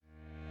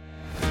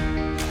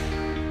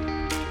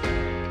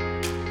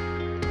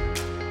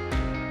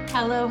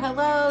Hello,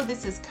 hello.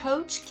 This is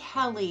Coach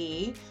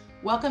Kelly.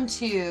 Welcome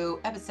to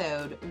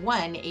episode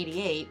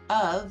 188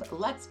 of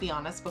Let's Be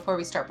Honest Before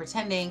We Start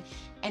Pretending.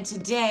 And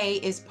today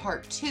is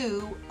part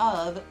 2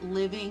 of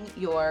Living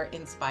Your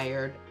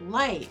Inspired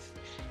Life.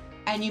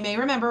 And you may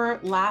remember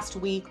last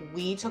week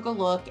we took a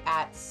look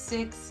at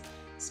 6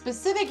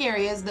 specific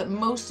areas that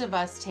most of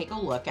us take a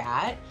look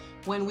at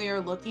when we are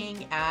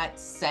looking at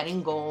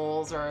setting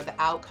goals or the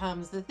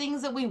outcomes, the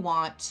things that we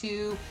want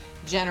to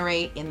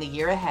generate in the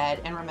year ahead.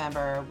 And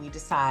remember, we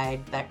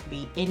decide that could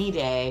be any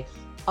day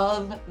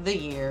of the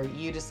year.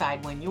 You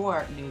decide when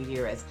your new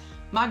year is.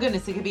 My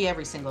goodness, it could be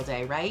every single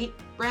day, right?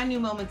 Brand new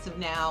moments of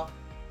now,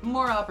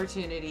 more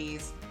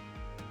opportunities.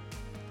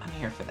 I'm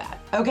here for that.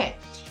 Okay.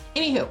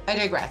 Anywho, I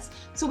digress.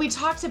 So we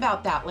talked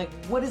about that. Like,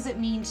 what does it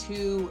mean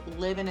to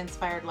live an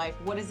inspired life?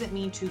 What does it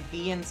mean to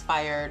be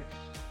inspired?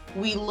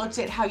 We looked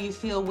at how you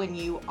feel when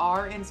you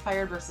are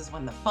inspired versus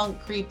when the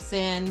funk creeps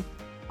in,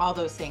 all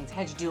those things.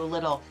 Had you do a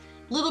little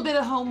bit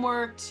of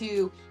homework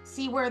to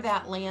see where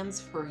that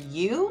lands for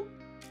you.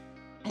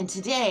 And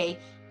today,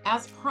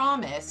 as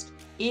promised,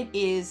 it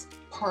is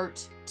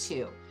part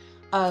 2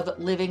 of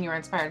living your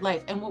inspired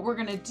life. And what we're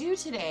going to do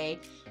today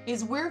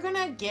is we're going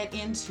to get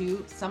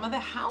into some of the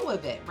how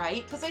of it,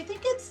 right? Because I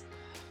think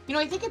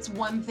it's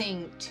one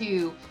thing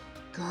to,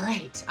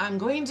 great, I'm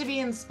going to be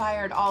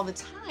inspired all the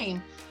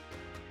time.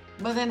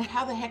 But then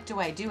how the heck do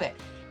I do it?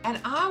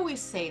 And I always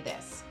say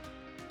this,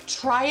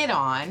 try it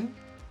on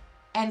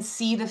and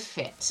see the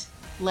fit.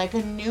 Like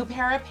a new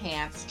pair of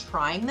pants,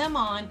 trying them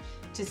on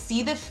to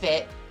see the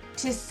fit,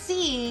 to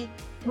see,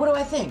 what do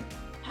I think?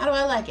 How do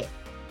I like it?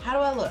 How do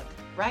I look?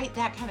 Right?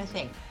 That kind of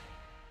thing.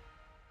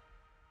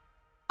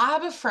 I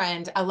have a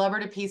friend, I love her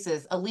to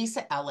pieces,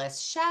 Elisa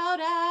Ellis. Shout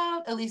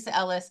out, Elisa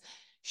Ellis.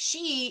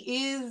 She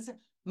is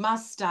my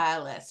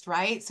stylist,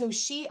 right? So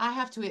I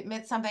have to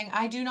admit something,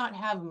 I do not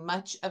have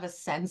much of a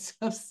sense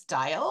of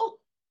style.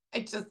 I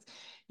just,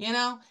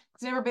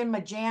 it's never been my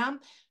jam.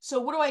 So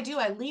what do?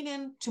 I lean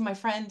in to my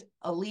friend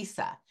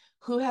Elisa,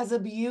 who has a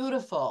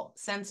beautiful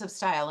sense of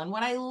style. And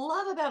what I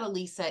love about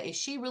Elisa is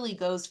she really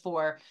goes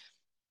for,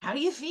 how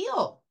do you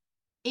feel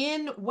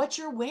in what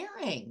you're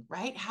wearing,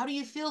 right? How do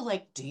you feel?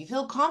 Like, do you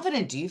feel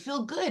confident? Do you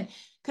feel good?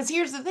 Because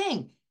here's the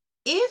thing.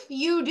 If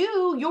you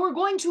do, you're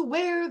going to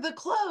wear the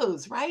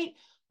clothes, right?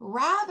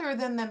 Rather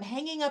than them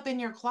hanging up in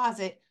your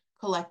closet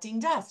collecting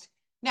dust.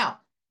 Now,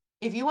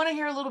 if you want to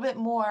hear a little bit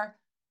more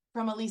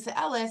from Elisa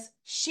Ellis,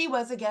 she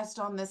was a guest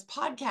on this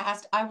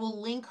podcast. I will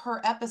link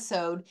her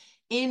episode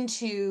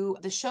into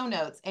the show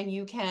notes and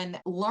you can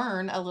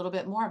learn a little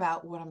bit more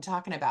about what I'm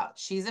talking about.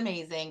 She's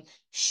amazing.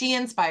 She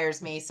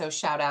inspires me. So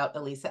shout out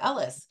Elisa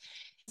Ellis.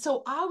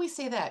 So I always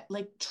say that,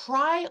 like,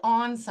 try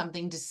on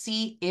something to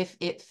see if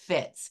it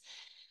fits.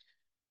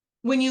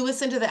 When you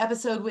listen to the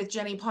episode with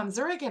Jenny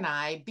Ponzurek and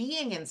I,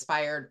 being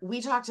inspired,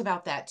 we talked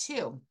about that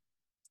too.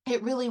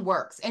 It really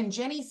works. And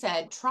Jenny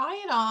said,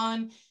 try it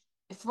on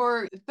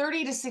for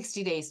 30 to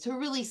 60 days to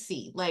really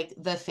see like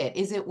the fit.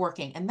 Is it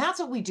working? And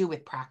that's what we do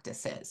with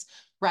practices,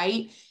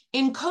 right?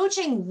 In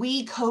coaching,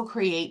 we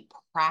co-create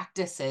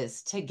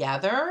practices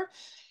together,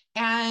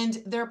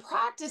 and they're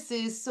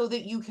practices so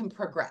that you can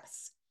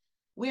progress.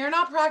 We are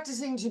not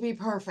practicing to be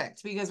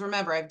perfect because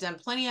remember, I've done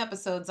plenty of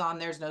episodes on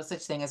there's no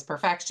such thing as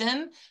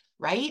perfection,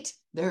 right?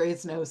 There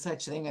is no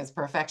such thing as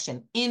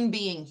perfection in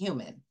being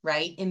human,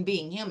 right? In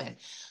being human.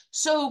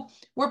 So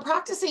we're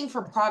practicing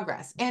for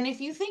progress. And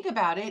if you think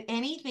about it,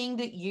 anything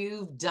that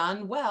you've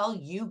done well,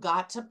 you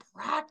got to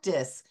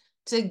practice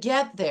to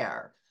get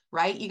there,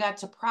 right? You got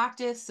to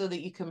practice so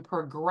that you can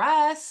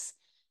progress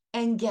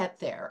and get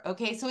there.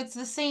 Okay. So it's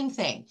the same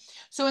thing.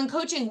 So in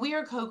coaching, we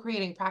are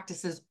co-creating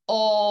practices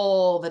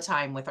all the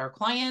time with our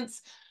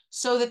clients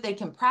so that they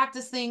can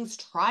practice things,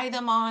 try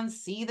them on,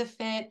 see the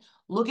fit,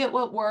 look at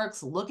what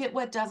works, look at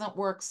what doesn't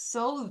work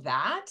so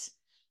that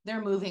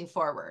they're moving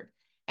forward.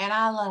 And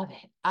I love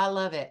it. I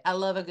love it. I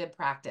love a good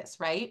practice,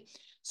 right?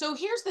 So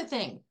here's the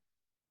thing.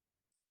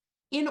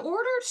 In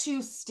order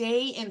to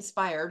stay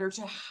inspired or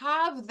to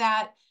have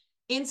that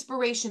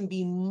inspiration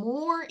be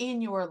more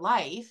in your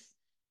life,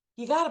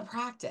 you got to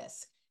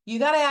practice. You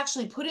got to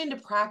actually put into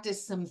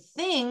practice some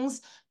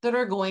things that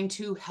are going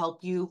to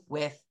help you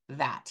with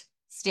that,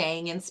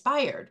 staying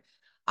inspired.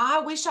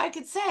 I wish I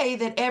could say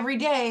that every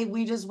day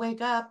we just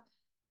wake up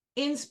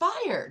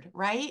inspired,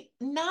 right?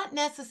 Not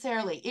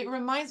necessarily. It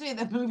reminds me of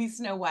the movie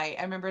Snow White.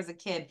 I remember as a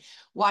kid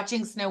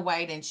watching Snow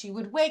White, and she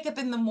would wake up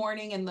in the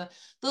morning and the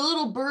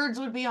little birds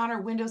would be on her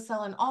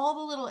windowsill and all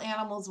the little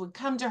animals would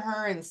come to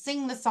her and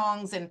sing the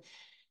songs,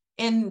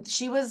 and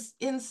she was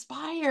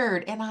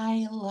inspired and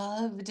I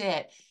loved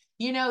it.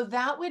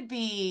 That would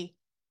be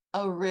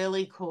a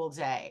really cool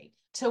day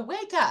to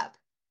wake up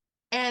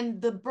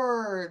and the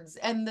birds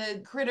and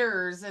the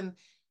critters and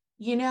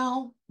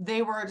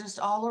they were just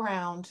all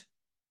around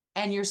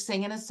and you're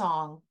singing a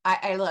song.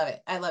 I love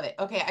it. I love it.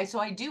 Okay, so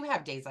I do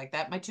have days like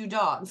that. My 2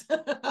 dogs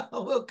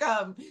will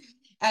come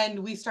and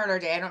we start our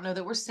day. I don't know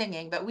that we're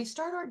singing, but we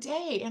start our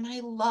day and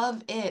I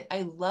love it.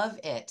 I love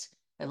it.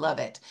 I love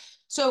it.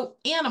 So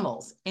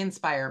animals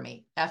inspire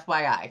me,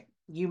 FYI.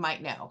 you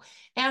might know.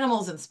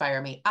 Animals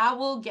inspire me. I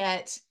will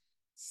get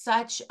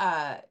such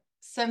a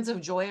sense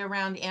of joy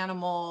around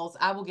animals.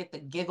 I will get the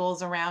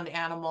giggles around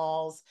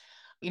animals.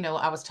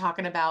 I was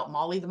talking about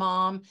Molly the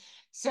mom.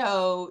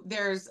 So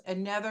there's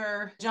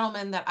another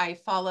gentleman that I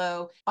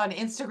follow on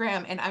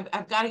Instagram, and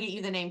I've got to get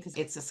you the name because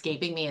it's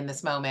escaping me in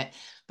this moment,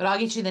 but I'll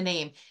get you the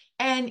name.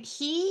 And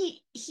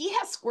he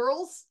has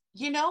squirrels.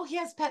 He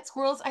has pet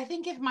squirrels. I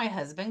think if my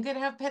husband could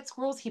have pet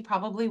squirrels, he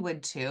probably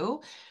would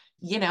too.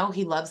 He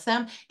loves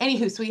them.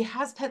 Anywho, so he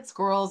has pet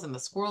squirrels, and the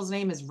squirrel's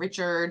name is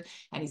Richard,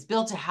 and he's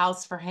built a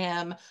house for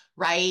him,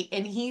 right?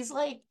 And he's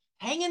like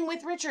hanging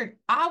with Richard.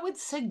 I would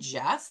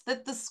suggest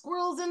that the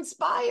squirrels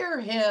inspire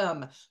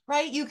him,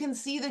 right? You can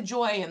see the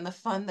joy and the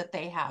fun that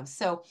they have.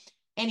 So,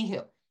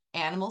 anywho,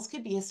 animals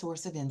could be a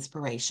source of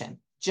inspiration.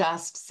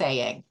 Just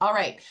saying. All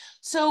right.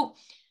 So,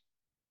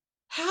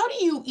 how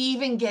do you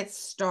even get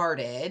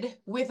started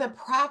with a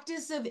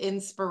practice of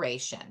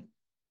inspiration?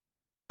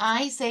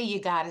 I say you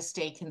got to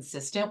stay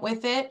consistent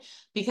with it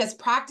because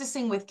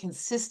practicing with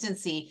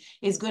consistency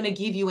is going to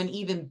give you an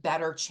even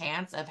better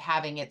chance of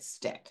having it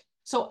stick.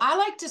 So I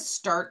like to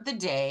start the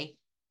day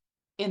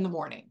in the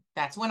morning.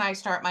 That's when I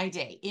start my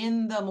day,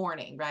 in the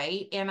morning,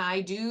 right? And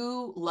I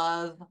do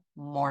love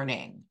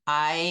morning.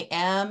 I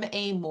am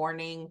a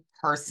morning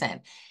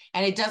person.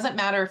 And it doesn't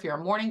matter if you're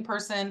a morning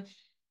person,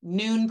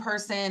 noon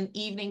person,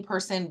 evening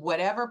person,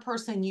 whatever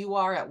person you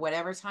are at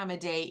whatever time of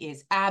day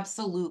is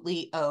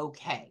absolutely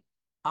okay.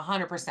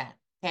 100%.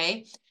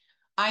 Okay.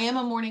 I am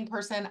a morning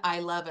person. I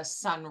love a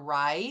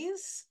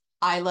sunrise.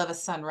 I love a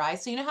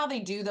sunrise. So you know how they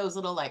do those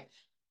little like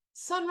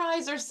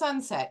sunrise or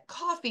sunset,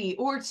 coffee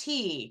or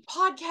tea,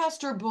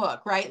 podcast or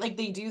book, right? Like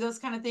they do those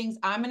kind of things.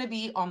 I'm going to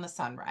be on the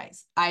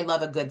sunrise. I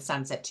love a good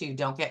sunset too.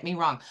 Don't get me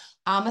wrong.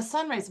 I'm a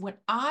sunrise. When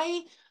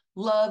I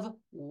love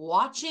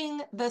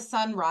watching the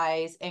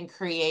sunrise and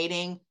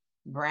creating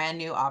brand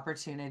new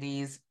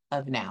opportunities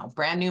of now,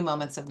 brand new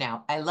moments of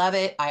now. I love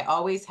it. I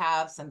always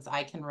have since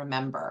I can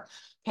remember.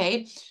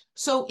 Okay.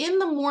 So in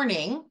the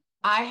morning,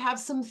 I have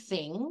some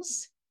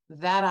things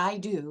that I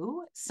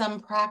do, some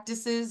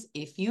practices,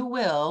 if you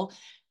will,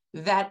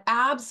 that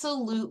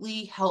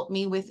absolutely help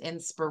me with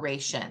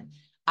inspiration.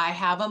 I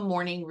have a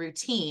morning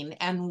routine,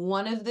 and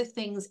one of the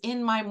things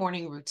in my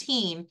morning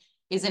routine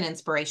is an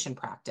inspiration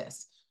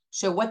practice.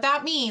 So, what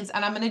that means,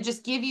 and I'm going to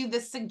just give you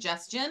this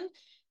suggestion,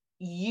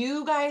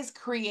 you guys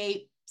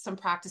create some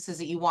practices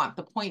that you want.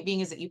 The point being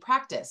is that you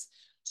practice.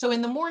 So,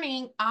 in the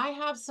morning, I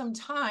have some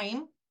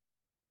time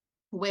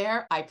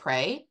where I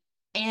pray.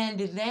 And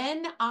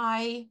then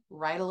I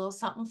write a little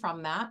something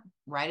from that,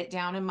 write it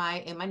down in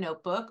my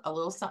notebook, a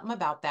little something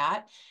about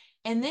that.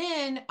 And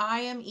then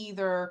I am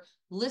either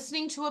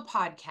listening to a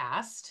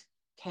podcast,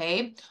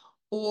 okay,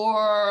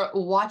 or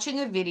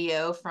watching a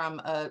video from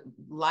a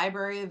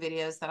library of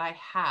videos that I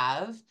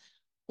have,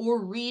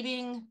 or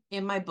reading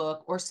in my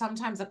book, or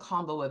sometimes a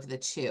combo of the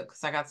two,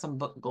 because I got some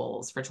book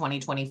goals for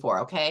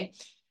 2024, okay?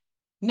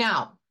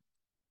 Now,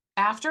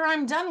 after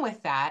I'm done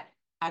with that,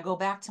 I go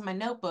back to my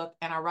notebook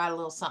and I write a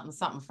little something,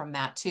 something from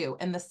that too.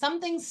 And the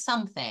something,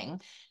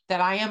 something that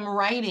I am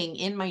writing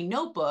in my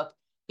notebook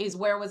is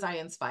where was I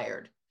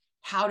inspired?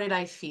 How did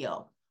I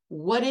feel?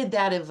 What did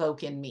that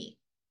evoke in me?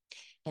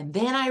 And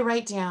then I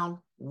write down,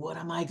 what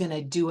am I going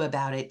to do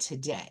about it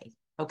today?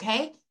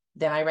 Okay.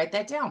 Then I write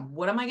that down.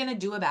 What am I going to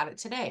do about it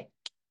today?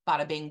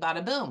 Bada bing,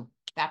 bada boom.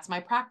 That's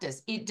my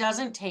practice. It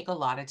doesn't take a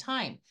lot of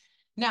time.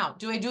 Now,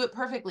 do I do it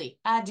perfectly?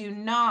 I do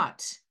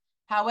not.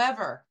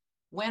 However,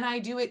 when I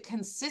do it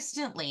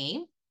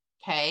consistently,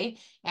 okay,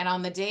 and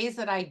on the days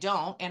that I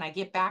don't, and I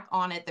get back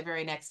on it the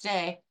very next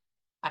day,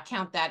 I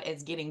count that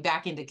as getting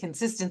back into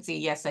consistency.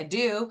 Yes, I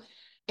do.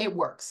 It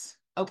works.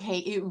 Okay,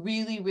 it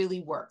really, really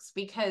works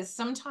because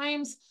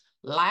sometimes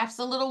life's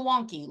a little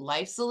wonky,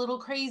 life's a little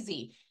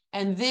crazy.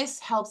 And this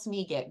helps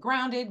me get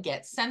grounded,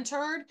 get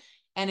centered,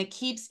 and it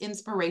keeps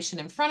inspiration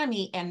in front of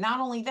me. And not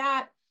only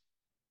that,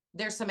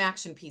 there's some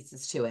action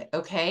pieces to it.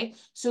 Okay.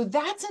 So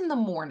that's in the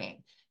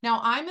morning. Now,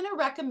 I'm going to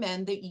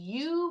recommend that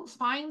you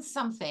find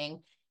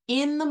something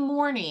in the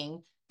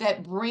morning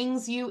that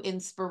brings you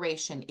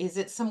inspiration. Is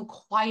it some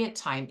quiet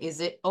time?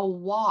 Is it a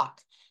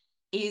walk?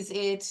 Is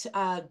it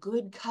a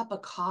good cup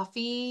of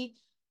coffee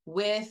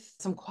with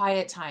some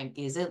quiet time?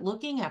 Is it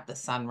looking at the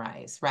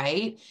sunrise,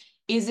 right?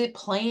 Is it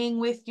playing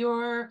with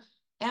your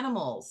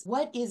animals?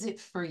 What is it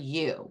for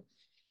you?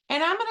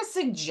 And I'm going to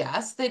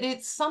suggest that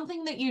it's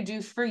something that you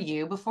do for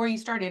you before you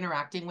start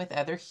interacting with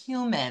other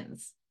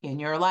humans in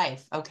your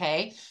life,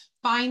 okay?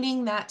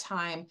 Finding that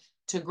time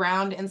to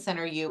ground and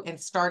center you and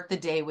start the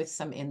day with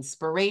some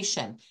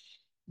inspiration.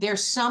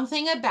 There's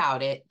something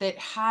about it that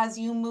has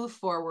you move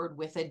forward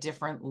with a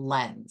different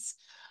lens.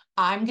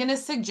 I'm going to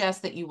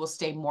suggest that you will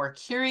stay more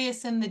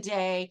curious in the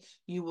day,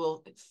 you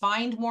will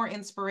find more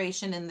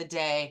inspiration in the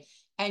day,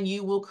 and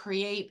you will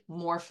create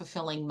more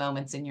fulfilling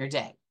moments in your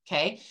day.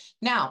 Okay.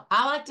 Now,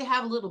 I like to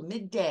have a little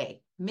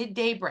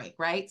midday break,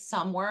 right?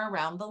 Somewhere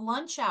around the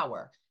lunch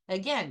hour.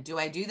 Again, do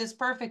I do this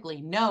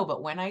perfectly? No,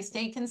 but when I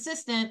stay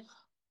consistent,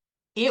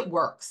 it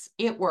works.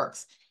 It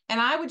works.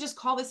 And I would just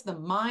call this the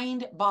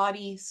mind,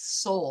 body,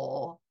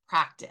 soul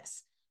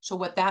practice. So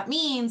what that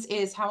means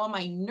is, how am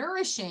I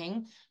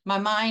nourishing my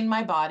mind,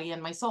 my body,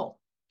 and my soul?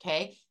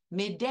 Okay.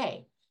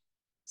 Midday.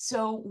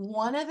 So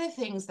one of the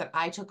things that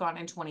I took on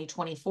in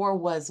 2024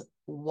 was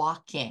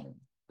walking.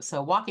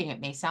 So walking,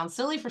 it may sound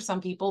silly for some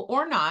people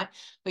or not,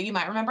 but you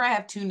might remember I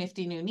have two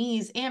nifty new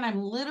knees, and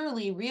I'm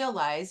literally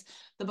realized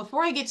that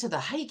before I get to the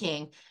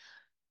hiking,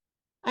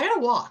 I gotta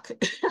walk.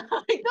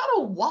 I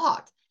gotta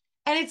walk.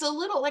 And it's a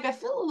little like, I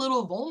feel a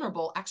little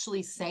vulnerable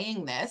actually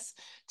saying this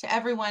to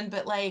everyone,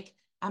 but like,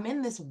 I'm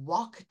in this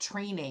walk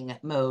training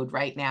mode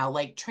right now,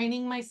 like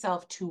training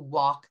myself to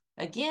walk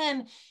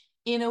again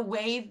in a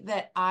way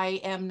that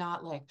I am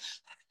not like,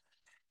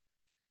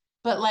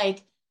 but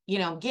like,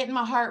 getting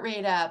my heart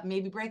rate up,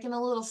 maybe breaking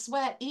a little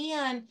sweat,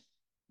 and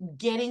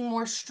getting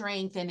more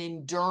strength and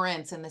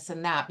endurance and this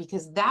and that,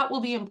 because that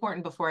will be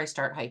important before I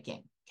start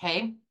hiking.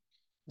 Okay.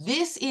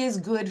 This is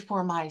good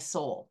for my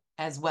soul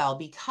as well,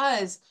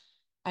 because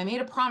I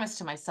made a promise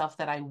to myself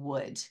that I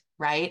would,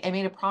 right? I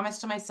made a promise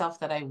to myself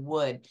that I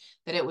would,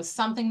 that it was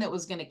something that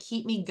was going to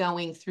keep me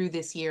going through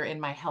this year in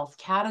my health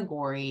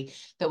category,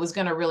 that was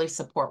going to really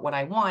support what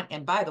I want.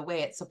 And by the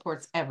way, it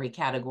supports every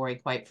category,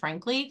 quite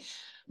frankly.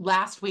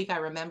 Last week, I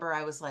remember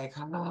I was like,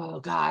 oh,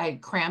 God, I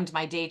crammed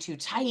my day too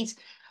tight,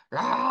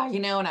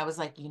 and I was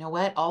like, you know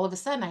what? All of a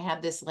sudden, I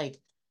had this like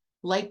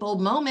light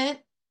bulb moment.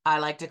 I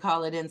like to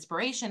call it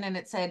inspiration. And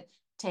it said,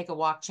 take a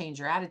walk, change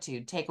your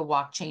attitude, take a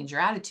walk, change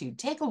your attitude,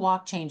 take a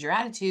walk, change your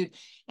attitude.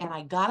 And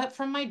I got up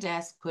from my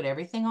desk, put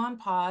everything on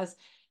pause,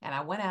 and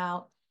I went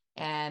out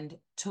and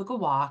took a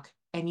walk.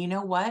 And you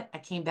know what? I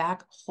came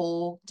back,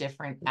 whole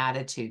different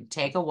attitude.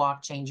 Take a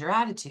walk, change your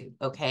attitude.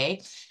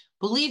 Okay.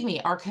 Believe me,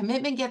 our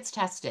commitment gets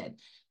tested.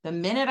 The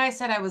minute I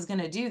said I was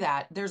going to do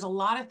that, there's a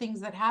lot of things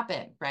that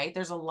happen, right?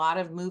 There's a lot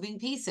of moving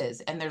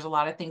pieces, and there's a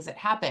lot of things that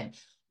happen.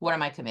 What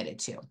am I committed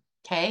to?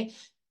 Okay.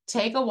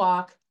 Take a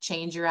walk,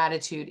 change your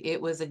attitude.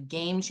 It was a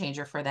game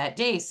changer for that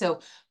day.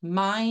 So,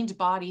 mind,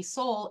 body,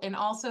 soul. And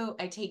also,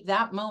 I take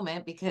that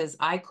moment because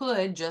I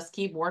could just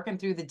keep working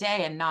through the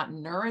day and not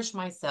nourish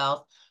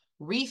myself,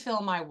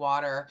 refill my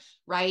water,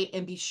 right?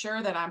 And be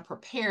sure that I'm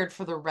prepared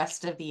for the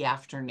rest of the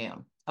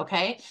afternoon.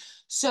 Okay.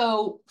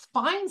 So,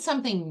 find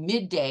something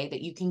midday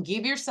that you can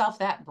give yourself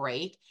that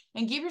break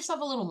and give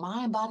yourself a little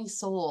mind, body,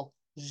 soul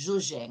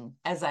zhuzhing,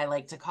 as I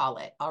like to call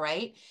it. All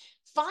right.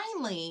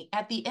 Finally,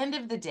 at the end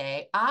of the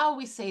day, I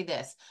always say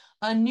this: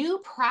 a new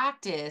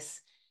practice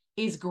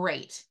is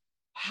great.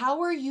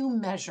 How are you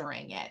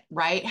measuring it,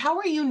 right? How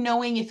are you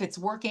knowing if it's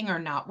working or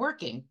not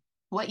working?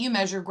 What you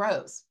measure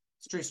grows.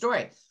 It's a true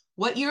story.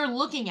 What you're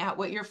looking at,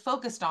 what you're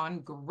focused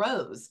on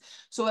grows.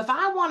 So if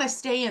I want to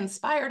stay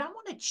inspired, I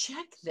want to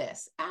check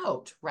this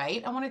out,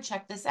 right? I want to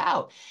check this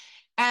out.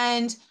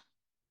 And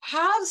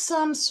have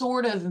some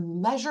sort of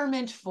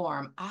measurement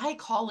form. I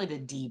call it a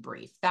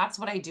debrief. That's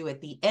what I do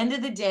at the end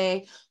of the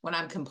day. When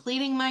I'm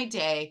completing my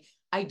day,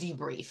 I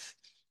debrief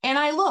and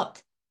I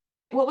look,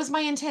 what was my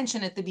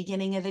intention at the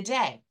beginning of the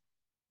day?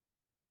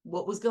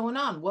 What was going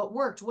on? What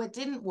worked? What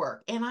didn't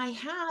work? And I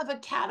have a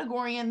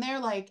category in there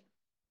like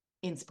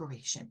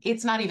inspiration.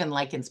 It's not even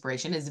like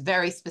inspiration, it's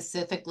very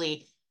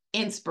specifically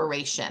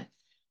inspiration,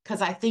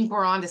 because I think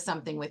we're onto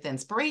something with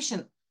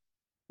inspiration.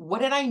 What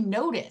did I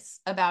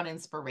notice about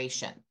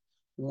inspiration?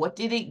 What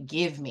did it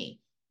give me?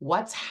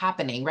 What's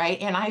happening,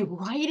 right? And I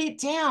write it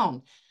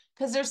down,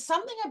 because there's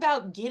something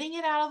about getting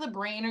it out of the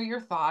brain or your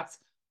thoughts,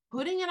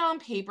 putting it on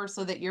paper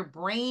so that your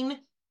brain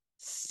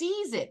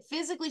sees it,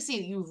 physically sees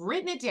it. You've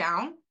written it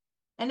down,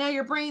 and now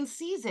your brain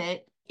sees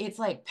it. It's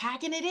like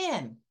packing it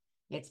in.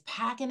 It's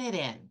packing it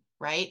in,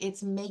 right?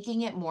 It's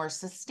making it more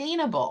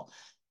sustainable.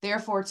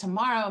 Therefore,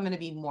 tomorrow I'm going to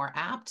be more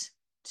apt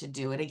to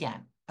do it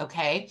again.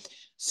 Okay.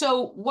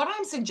 So, what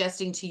I'm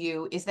suggesting to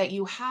you is that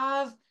you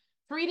have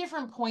 3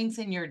 different points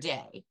in your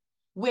day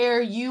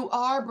where you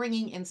are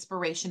bringing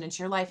inspiration into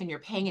your life and you're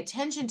paying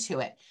attention to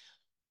it.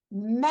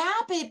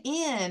 Map it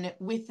in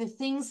with the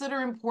things that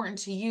are important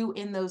to you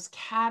in those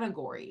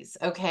categories,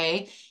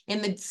 okay?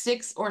 In the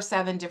 6 or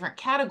 7 different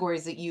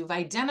categories that you've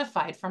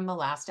identified from the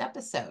last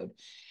episode.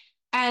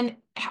 And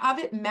have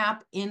it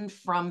map in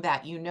from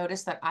that. You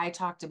notice that I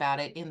talked about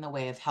it in the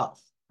way of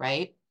health,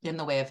 right? In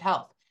the way of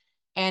health.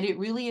 And it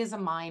really is a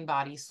mind,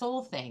 body,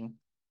 soul thing.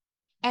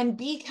 And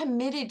be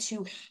committed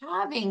to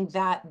having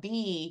that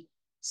be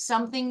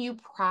something you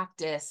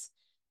practice.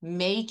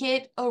 Make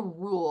it a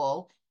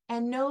rule,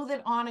 and know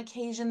that on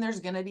occasion there's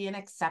going to be an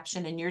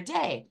exception in your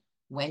day.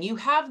 When you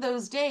have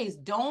those days,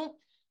 don't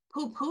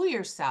poo-poo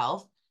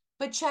yourself,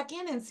 but check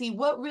in and see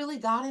what really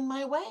got in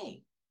my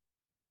way.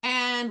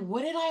 And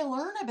what did I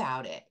learn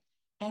about it?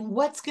 And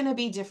what's going to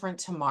be different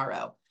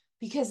tomorrow?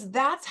 Because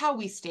that's how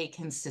we stay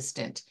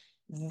consistent.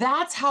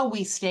 That's how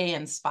we stay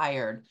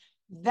inspired.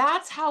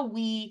 That's how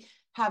we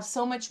have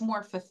so much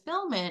more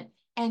fulfillment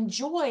and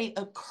joy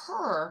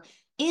occur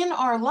in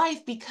our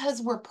life,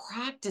 because we're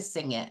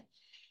practicing it.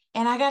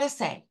 And I got to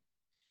say,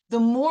 the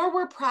more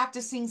we're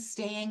practicing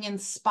staying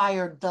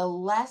inspired, the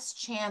less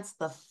chance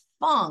the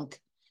funk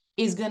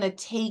is going to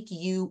take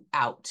you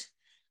out.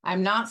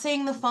 I'm not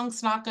saying the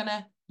funk's not going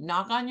to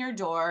knock on your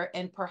door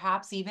and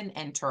perhaps even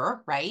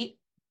enter, right?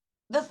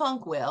 The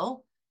funk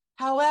will.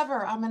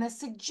 However, I'm going to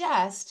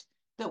suggest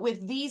that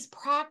with these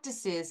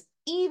practices,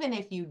 even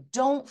if you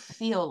don't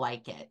feel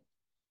like it,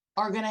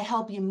 are going to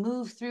help you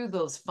move through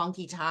those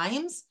funky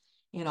times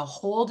in a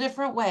whole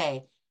different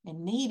way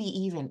and maybe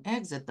even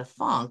exit the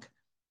funk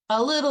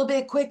a little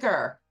bit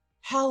quicker.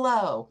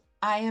 Hello,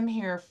 I am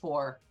here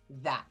for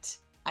that.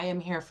 I am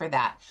here for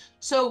that.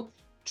 So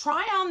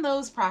try on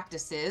those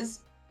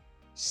practices,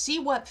 see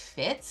what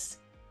fits,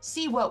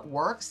 see what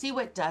works, see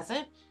what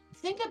doesn't.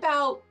 Think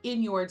about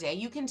in your day,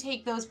 you can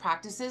take those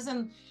practices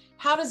and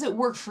how does it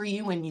work for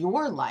you in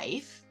your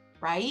life,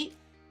 right?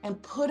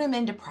 And put them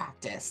into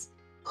practice,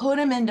 put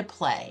them into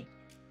play.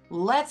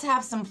 Let's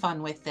have some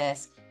fun with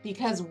this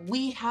because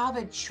we have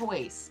a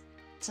choice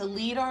to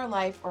lead our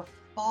life or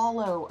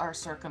follow our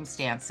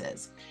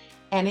circumstances.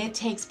 And it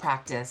takes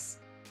practice.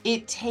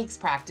 It takes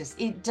practice.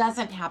 It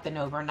doesn't happen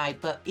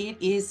overnight, but it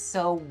is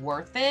so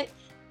worth it.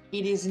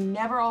 It is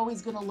never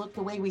always going to look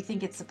the way we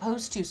think it's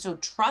supposed to. So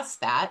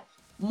trust that.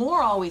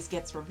 More always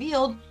gets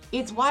revealed.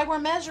 It's why we're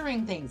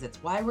measuring things.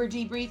 It's why we're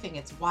debriefing.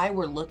 It's why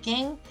we're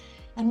looking.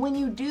 And when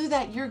you do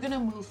that, you're going to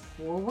move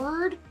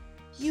forward.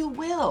 You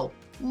will.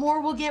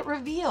 More will get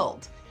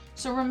revealed.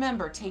 So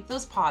remember, take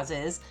those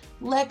pauses,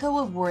 let go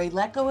of worry,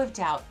 let go of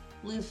doubt,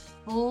 live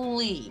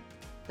fully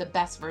the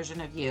best version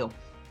of you.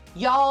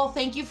 Y'all,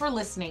 thank you for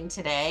listening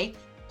today.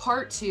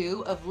 Part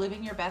 2 of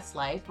Living Your Best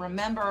Life.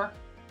 Remember,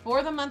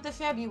 for the month of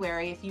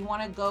February, if you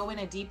want to go in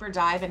a deeper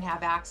dive and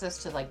have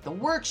access to like the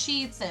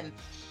worksheets and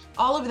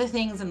all of the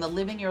things in the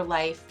Living Your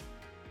Life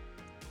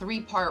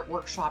 3-part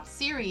workshop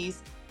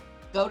series,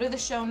 go to the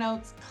show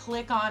notes,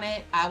 click on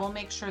it. I will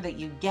make sure that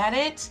you get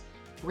it.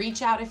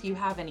 Reach out if you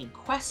have any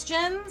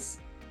questions,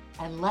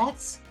 and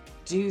let's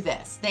do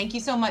this. Thank you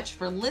so much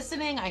for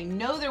listening. I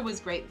know there was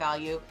great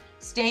value.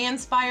 Stay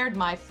inspired,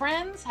 my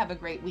friends. Have a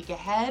great week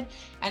ahead.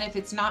 And if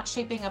it's not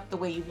shaping up the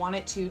way you want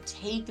it to,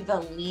 take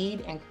the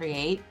lead and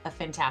create a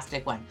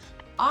fantastic one.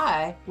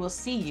 I will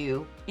see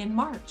you in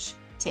March.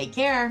 Take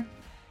care.